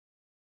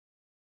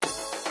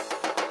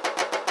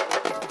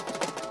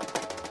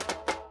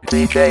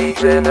D.j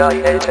Vinay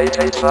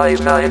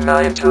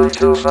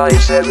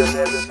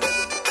 8885992257.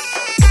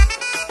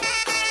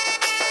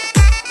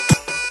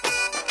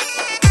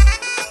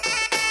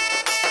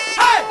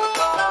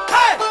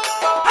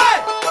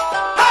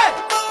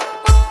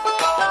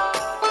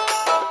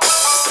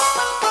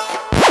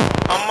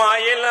 Amma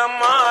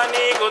Yellamma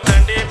Neku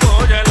Gundi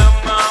Pujallu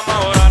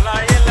Bonalu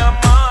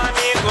Yellamma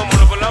Neku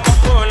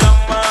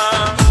Mulbulamma.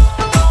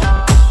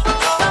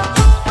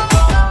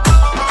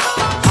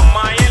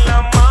 Amma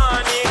Yellamma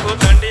Neku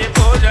Gundi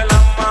Pujallu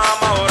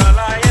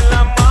Bonalu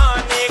Yellamma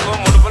Neku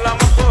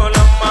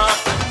Mulbulamma.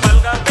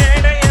 Balga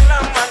Beda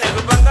Yellamma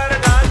Neku Bangar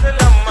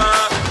Gasalamma.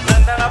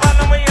 Nandana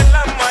Vanam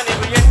Yellamma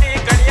Neku Yendi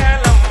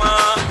Kadiyalamma.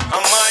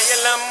 Amma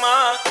Yellamma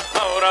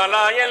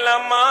Bonalu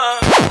Yellamma.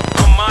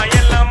 Amma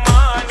Yellamma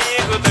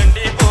Neku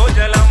Gundi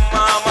Pujallu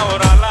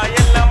Bonalu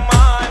Yellamma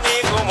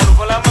Neku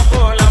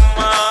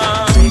Mulbulamma.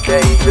 D.j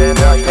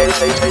Vinay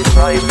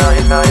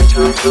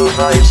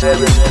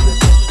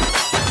 8885992257.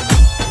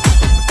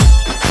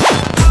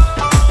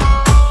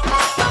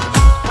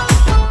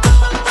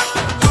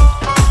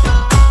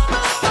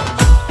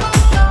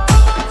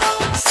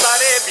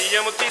 Sare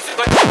biyamu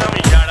తీసుకొచ్చినం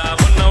యాడ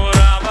ఉన్నవు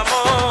రావమో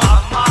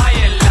అమ్మా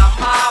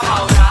ఎల్లమ్మ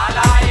మౌరాల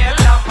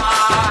ఎల్లమ్మ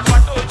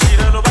పట్టు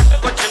చీరలు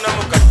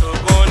పట్టుకొచ్చినము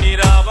కట్టుకొని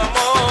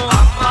రావమో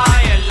అమ్మా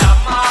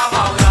ఎల్లమ్మ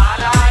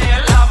మౌరాల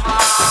ఎల్లమ్మ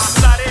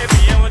సరే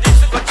బియ్యము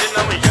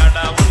తీసుకొచ్చినము యాడ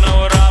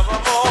ఉన్నవు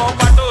రావమో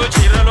పట్టు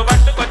చీరలు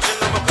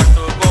పట్టుకొచ్చినము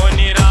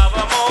కట్టుకొని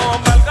రావమో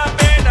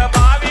బల్కంపేట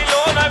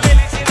బావిలోన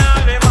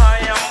వెలిసినావే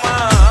మాయమ్మ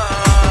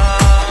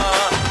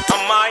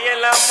అమ్మా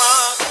ఎల్లమ్మ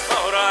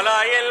మౌరాల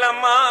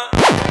ఎల్లమ్మ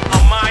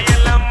అమ్మా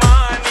ఎల్లమ్మ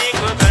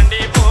నీకు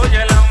దండి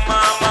పూజలమ్మ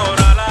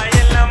మౌరాల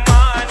ఎల్లమ్మ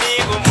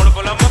నీకు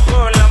ముడుపులమ్మ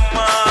పూలమ్మ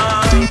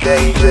D.j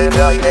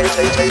Vinay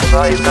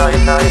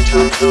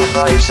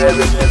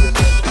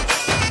 8885992257.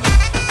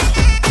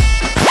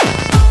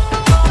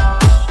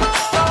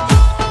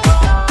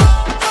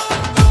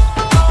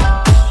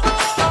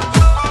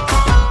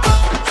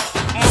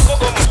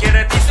 ముక్కుకు ముక్కెర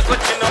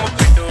తీసుకొచ్చినము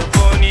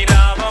పెట్టుకొని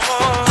రావమో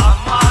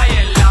అమ్మా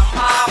ఎల్లమ్మ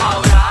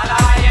మౌరాల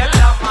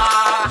ఎల్లమ్మ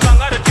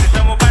బంగారు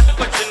కిరీటము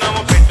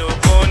పట్టుకొచ్చినము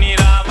పెట్టుకొని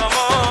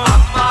రావమో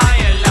అమ్మా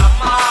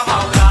ఎల్లమ్మ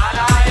మౌరాల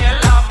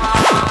ఎల్లమ్మ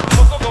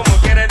ముక్కుకు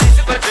ముక్కెర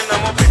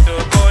తీసుకొచ్చినము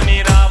పెట్టుకొని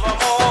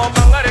రావమో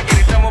బంగారు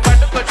కిరీటము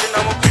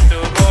పట్టుకొచ్చినము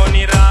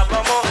పెట్టుకొని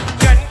రావమో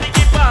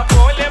కంటికి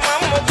పాపోలే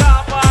మమ్ము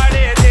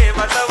కాపాడే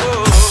దేవతవు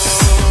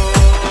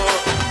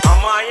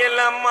అమ్మా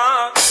ఎల్లమ్మ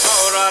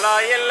మౌరాల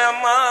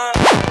ఎల్లమ్మ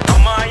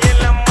అమ్మా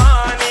ఎల్లమ్మ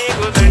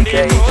నీకు దండి D.j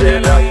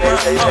Vinay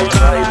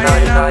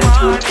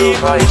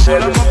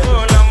 8885992257.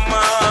 పూలమ్మ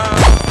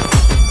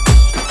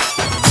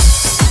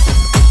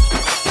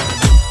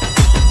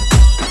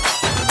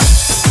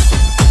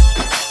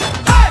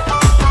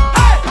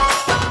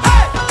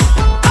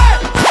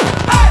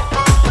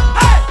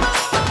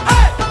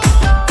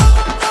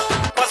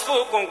పసుపు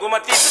కుంకుమ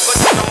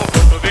తీసుకొచ్చినము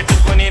బొట్టు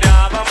పెట్టుకొని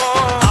రావమో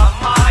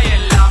అమ్మా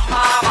ఎల్లమ్మ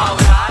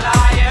మౌరాల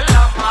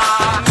ఎల్లమ్మ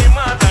నిమ్మ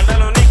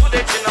దండలు నీకు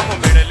తెచ్చినము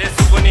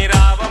మెడలేసుకొని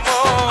రావమో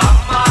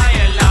అమ్మా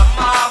ఎల్లమ్మ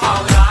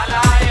మౌరాల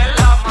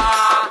ఎల్లమ్మ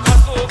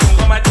పసుపు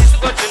కుంకుమ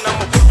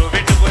తీసుకొచ్చినము బొట్టు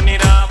పెట్టుకొని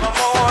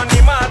రావమో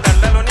నిమ్మ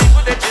దండలు నీకు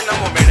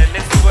తెచ్చినము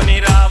మెడలేసుకొని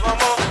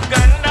రావమో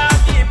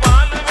గండాకి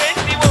పాలు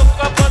పెట్టి ఒక్క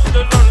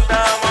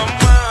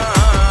పొద్దులుంటామమ్మా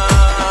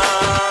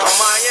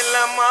అమ్మా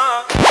ఎల్లమ్మ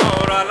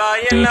మౌరాల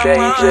D.j ఎల్లమ్మ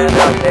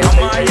Vinay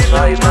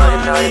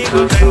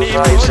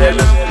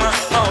 8885992257.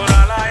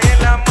 మౌరాల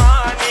ఎల్లమ్మ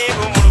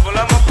నీకు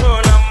ముడుపులమ్మ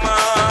పూలమ్మ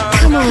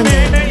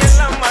బేడ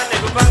ఎల్లమ్మ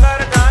నీకు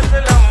బంగారు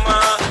గాజులమ్మ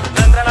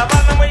నందల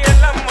వనము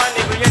ఎల్లమ్మ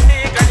నీకు ఎండి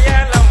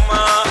కడియాలమ్మ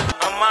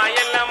అమ్మ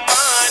ఎల్లమ్మ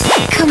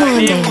నీకు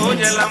దండి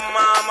పూజలమ్మ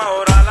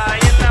మౌరాల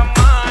ఎల్లమ్మ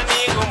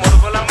నీకు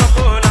ముడుపులమ్మ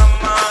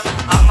పూలమ్మ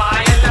అమ్మ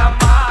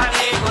ఎల్లమ్మ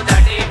నీకు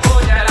దండి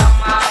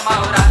పూజలమ్మ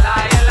మౌరాల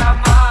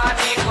ఎల్లమ్మ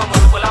నీకు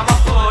ముడుపులమ్మ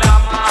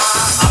పూలమ్మ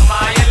అమ్మ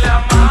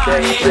ఎల్లమ్మ D.j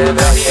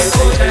Vinay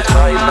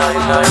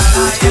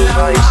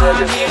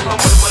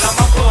 8885992257.